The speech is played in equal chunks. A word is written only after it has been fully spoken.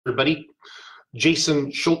Everybody. Jason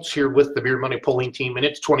Schultz here with the Beer Money Polling Team, and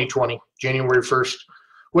it's 2020, January 1st.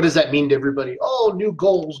 What does that mean to everybody? Oh, new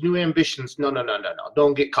goals, new ambitions. No.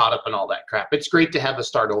 Don't get caught up in all that crap. It's great to have a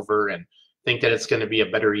start over and think that it's going to be a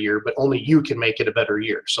better year, but only you can make it a better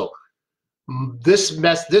year. So this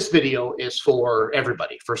video is for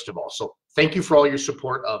everybody, first of all. So thank you for all your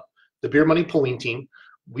support of the Beer Money Polling Team.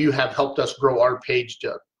 You have helped us grow our page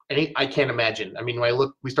to I can't imagine. I mean, when I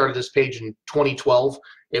look, we started this page in 2012.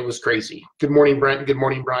 It was crazy. Good morning, Brent. Good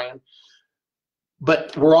morning, Brian.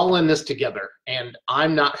 But we're all in this together, and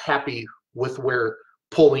I'm not happy with where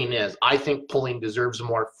polling is. I think polling deserves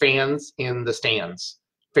more fans in the stands.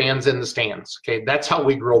 Fans in the stands. Okay, that's how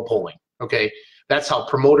we grow polling. Okay, that's how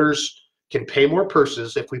promoters can pay more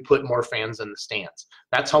purses if we put more fans in the stands.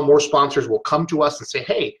 That's how more sponsors will come to us and say,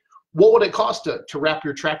 hey, what would it cost to wrap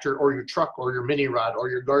your tractor or your truck or your mini rod or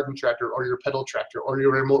your garden tractor or your pedal tractor or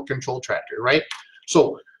your remote control tractor, right?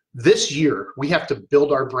 So this year, we have to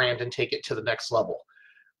build our brand and take it to the next level.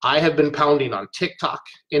 I have been pounding on TikTok,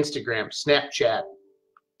 Instagram, Snapchat,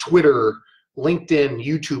 Twitter, LinkedIn,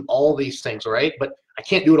 YouTube, all these things, all right? But I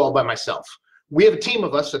can't do it all by myself. We have a team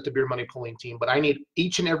of us at the Beer Money Polling Team, but I need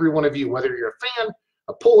each and every one of you, whether you're a fan,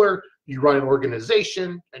 a puller, you run an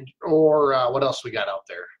organization, or what else we got out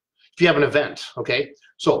there? If you have an event, okay?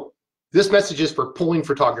 So this message is for polling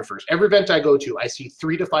photographers. Every event I go to, I see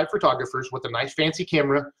 3 to 5 photographers with a nice fancy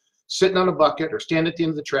camera sitting on a bucket or standing at the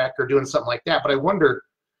end of the track or doing something like that. But I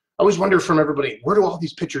always wonder from everybody, where do all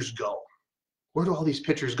these pictures go? Where do all these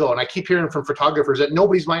pictures go? And I keep hearing from photographers that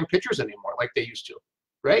nobody's buying pictures anymore like they used to,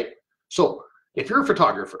 right? So if you're a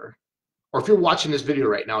photographer, or if you're watching this video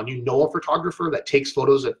right now and you know a photographer that takes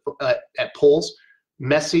photos at polls,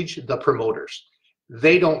 message the promoters.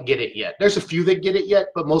 They don't get it yet. There's a few that get it yet,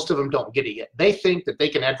 but most of them don't get it yet. They think that they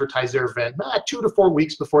can advertise their event 2 to 4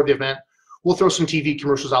 weeks before the event. We'll throw some TV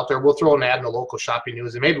commercials out there. We'll throw an ad in the local shopping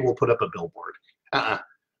news, and maybe we'll put up a billboard.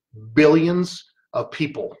 Billions of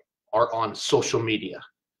people are on social media.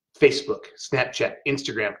 Facebook, Snapchat,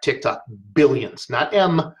 Instagram, TikTok, billions. Not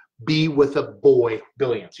M, B with a boy,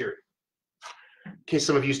 billions. Here. In case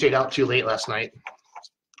some of you stayed out too late last night,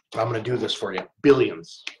 I'm going to do this for you.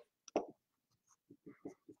 Billions.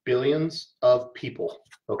 Billions of people,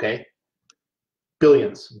 okay?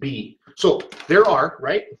 Billions, B. So there are,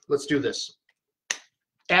 right? Let's do this.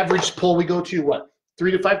 Average poll we go to, what?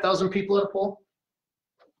 3,000 to 5,000 people at a poll?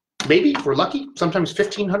 Maybe, if we're lucky. Sometimes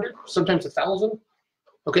 1,500, sometimes 1,000,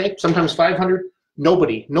 okay? Sometimes 500.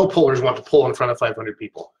 No pollers want to poll in front of 500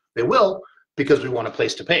 people. They will because we want a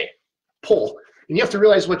place to pay. Poll. And you have to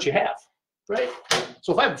realize what you have, right?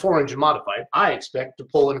 So if I have a 4-engine modified, I expect to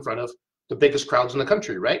poll in front of the biggest crowds in the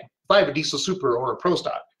country, right? If I have a diesel super or a pro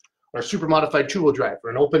stock or a super modified 2-wheel drive or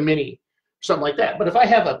an open mini, something like that. But if I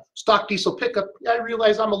have a stock diesel pickup, I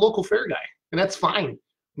realize I'm a local fair guy, and that's fine.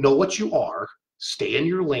 Know what you are, stay in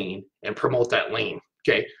your lane, and promote that lane,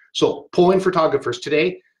 okay? So polling photographers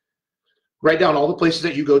today, write down all the places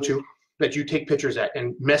that you go to, that you take pictures at,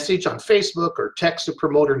 and message on Facebook or text a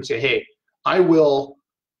promoter and say, hey, I will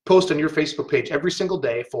post on your Facebook page every single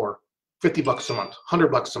day for $50 a month,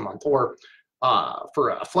 $100 a month, or for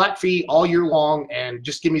a flat fee all year long, and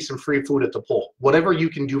just give me some free food at the poll. Whatever you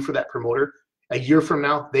can do for that promoter, a year from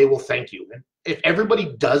now, they will thank you. And if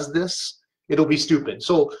everybody does this, it'll be stupid.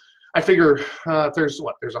 So I figure there's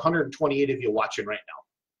 128 of you watching right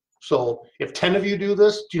now. So if 10 of you do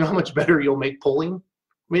this, do you know how much better you'll make polling?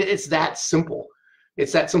 I mean, it's that simple.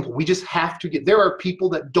 It's that simple. We just have to there are people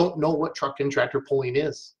that don't know what truck and tractor polling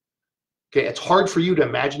is. Okay, it's hard for you to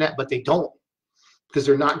imagine that, but they don't, because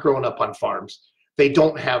they're not growing up on farms. They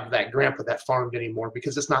don't have that grandpa that farmed anymore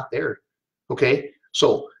because it's not there. Okay,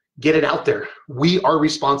 so get it out there. We are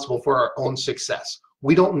responsible for our own success.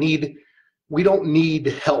 We don't need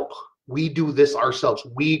help. We do this ourselves.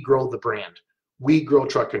 We grow the brand. We grow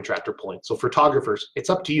truck and tractor polling. So photographers, it's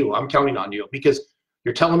up to you. I'm counting on you, because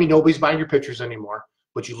you're telling me nobody's buying your pictures anymore,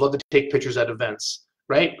 but you love to take pictures at events,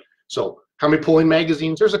 right? So how many polling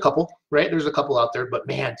magazines? There's a couple, right? There's a couple out there, but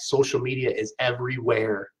man, social media is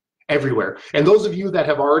everywhere, everywhere. And those of you that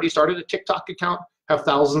have already started a TikTok account have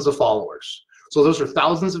thousands of followers. So those are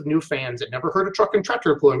thousands of new fans that never heard of truck and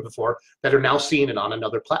tractor polling before that are now seeing it on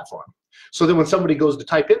another platform. So then when somebody goes to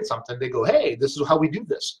type in something, they go, hey, this is how we do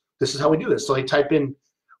this. This is how we do this. So they type in,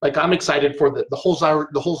 like, I'm excited for the Holes Hour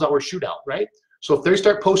shootout, right? So if they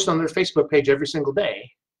start posting on their Facebook page every single day,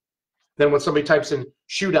 then when somebody types in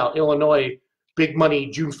shootout, Illinois, big money,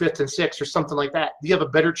 June 5th and 6th or something like that, you have a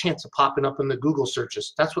better chance of popping up in the Google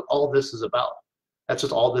searches. That's what all this is about. That's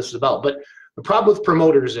what all this is about. But the problem with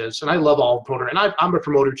promoters is, and I love all promoters, and I'm a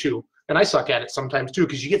promoter too, and I suck at it sometimes too,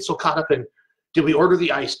 because you get so caught up in Did we order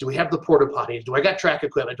the ice? Do we have the porta potties? Do I got track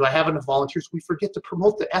equipment? Do I have enough volunteers? We forget to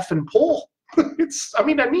promote the effing poll. I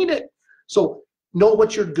mean it. So know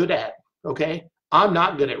what you're good at, okay? I'm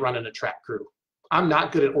not good at running a track crew. I'm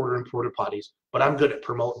not good at ordering porta potties, but I'm good at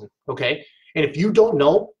promoting, okay? And if you don't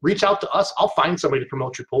know, reach out to us. I'll find somebody to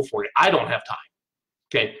promote your poll for you. I don't have time,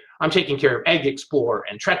 okay? I'm taking care of Ag Explorer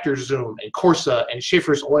and Tractor Zoom and Corsa and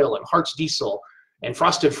Schaefer's Oil and Hart's Diesel and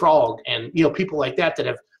Frosted Frog and people like that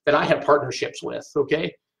that I have partnerships with,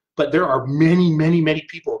 okay? But there are many, many, many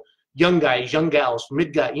people, young guys, young gals,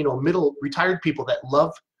 middle retired people that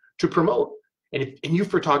love to promote. And you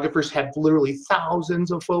photographers have literally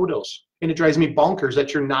thousands of photos. And it drives me bonkers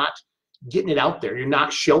that you're not getting it out there. You're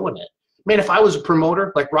not showing it. Man, if I was a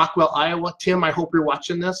promoter like Rockwell, Iowa, Tim, I hope you're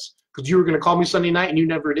watching this because you were going to call me Sunday night and you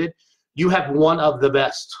never did. You have one of the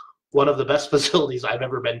best facilities I've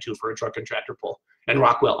ever been to for a truck and tractor pull in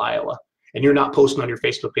Rockwell, Iowa. And you're not posting on your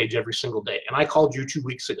Facebook page every single day. And I called you 2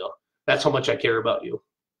 weeks ago. That's how much I care about you.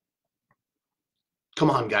 Come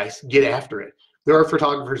on, guys, get after it. There are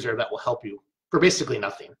photographers there that will help you for basically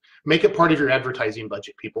nothing. Make it part of your advertising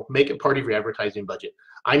budget, people. Make it part of your advertising budget.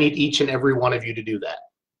 I need each and every one of you to do that,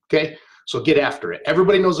 okay? So get after it.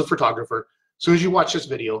 Everybody knows a photographer. As soon as you watch this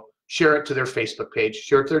video, share it to their Facebook page,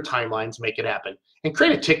 share it to their timelines, make it happen. And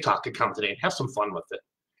create a TikTok account today and have some fun with it.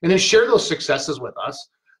 And then share those successes with us.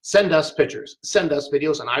 Send us pictures, send us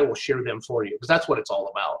videos, and I will share them for you because that's what it's all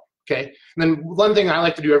about, okay? And then one thing I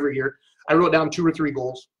like to do every year, I wrote down 2 or 3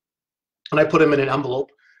 goals, and I put them in an envelope.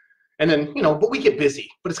 And then, but we get busy,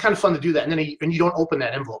 but it's kind of fun to do that. And then you don't open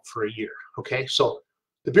that envelope for a year, okay? So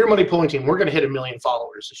the Beer Money Polling Team, we're going to hit 1 million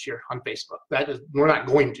followers this year on Facebook. We're not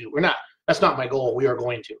going to. That's not my goal. We are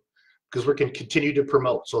going to because we're going to continue to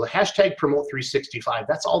promote. So the hashtag Promote365,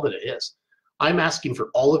 that's all that it is. I'm asking for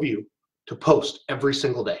all of you to post every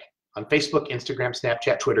single day on Facebook, Instagram,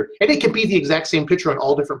 Snapchat, Twitter. And it can be the exact same picture on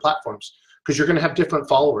all different platforms because you're going to have different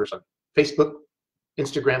followers on Facebook,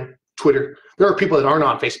 Instagram, Twitter. There are people that aren't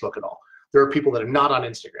on Facebook at all. There are people that are not on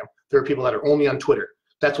Instagram. There are people that are only on Twitter.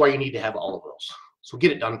 That's why you need to have all of those. So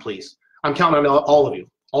get it done, please. I'm counting on all of you.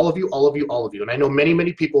 All of you, all of you, all of you. And I know many,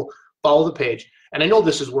 many people follow the page. And I know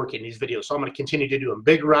this is working, these videos. So I'm going to continue to do them.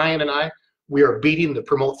 Big Ryan and I, we are beating the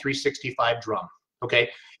Promote 365 drum. Okay?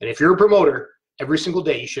 And if you're a promoter, every single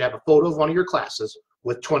day you should have a photo of one of your classes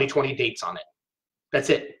with 2020 dates on it. That's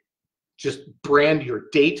it. Just brand your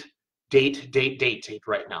date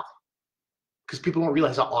right now. Because people don't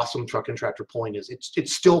realize how awesome truck and tractor pulling is.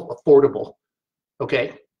 It's still affordable.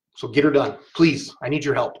 Okay? So get her done. Please, I need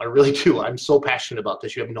your help. I really do. I'm so passionate about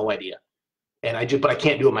this. You have no idea. But I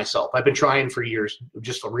can't do it myself. I've been trying for years.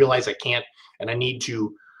 Just realize I can't, and I need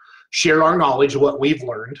to share our knowledge of what we've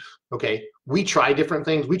learned. Okay? We try different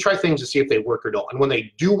things. We try things to see if they work or don't. And when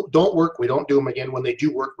they don't work, we don't do them again. When they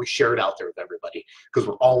do work, we share it out there with everybody because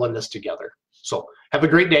we're all in this together. So have a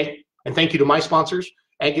great day. And thank you to my sponsors,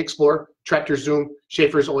 Ag Explorer, Tractor Zoom,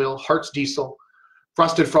 Schaefer's Oil, Hart's Diesel,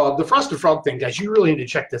 Frosted Frog. The Frosted Frog thing, guys, you really need to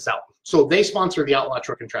check this out. So they sponsor the Outlaw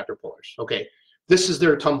Truck and Tractor Pullers. Okay? This is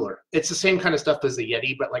their tumbler. It's the same kind of stuff as the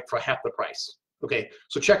Yeti, but like for half the price. Okay?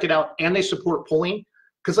 So check it out. And they support pulling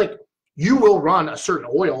because like you will run a certain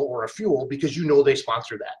oil or a fuel because you know they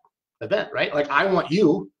sponsor that event, right? Like I want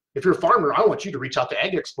you, if you're a farmer, I want you to reach out to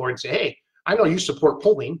Ag Explorer and say, hey, I know you support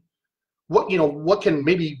pulling. What can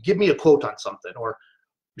maybe give me a quote on something, or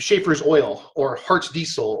Schaefer's Oil, or Hart's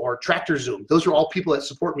Diesel, or Tractor Zoom. Those are all people that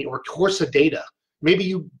support me, or Corsa Data. Maybe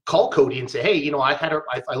you call Cody and say, hey,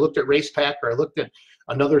 I looked at RacePack, or I looked at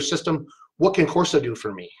another system. What can Corsa do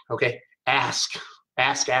for me? Okay, ask,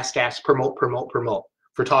 promote.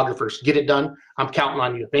 Photographers, get it done. I'm counting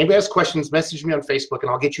on you. If anybody has questions, message me on Facebook, and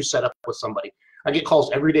I'll get you set up with somebody. I get calls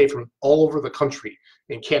every day from all over the country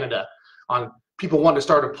in Canada on people wanting to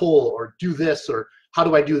start a pull or do this, or how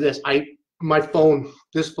do I do this?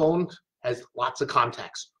 This phone has lots of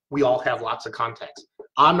contacts. We all have lots of contacts.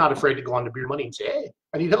 I'm not afraid to go on to Beer Money and say, hey,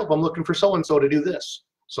 I need help. I'm looking for so-and-so to do this.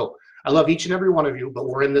 So I love each and every one of you, but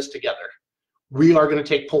we're in this together. We are going to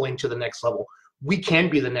take pulling to the next level. We can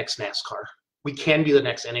be the next NASCAR. We can be the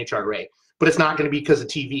next NHRA, but it's not going to be because of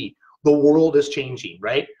TV. The world is changing,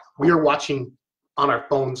 right? We are watching on our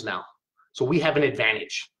phones now. So we have an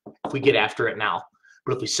advantage if we get after it now.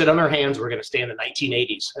 But if we sit on our hands, we're going to stay in the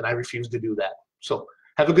 1980s, and I refuse to do that. So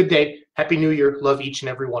have a good day. Happy New Year. Love each and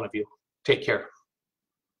every one of you. Take care.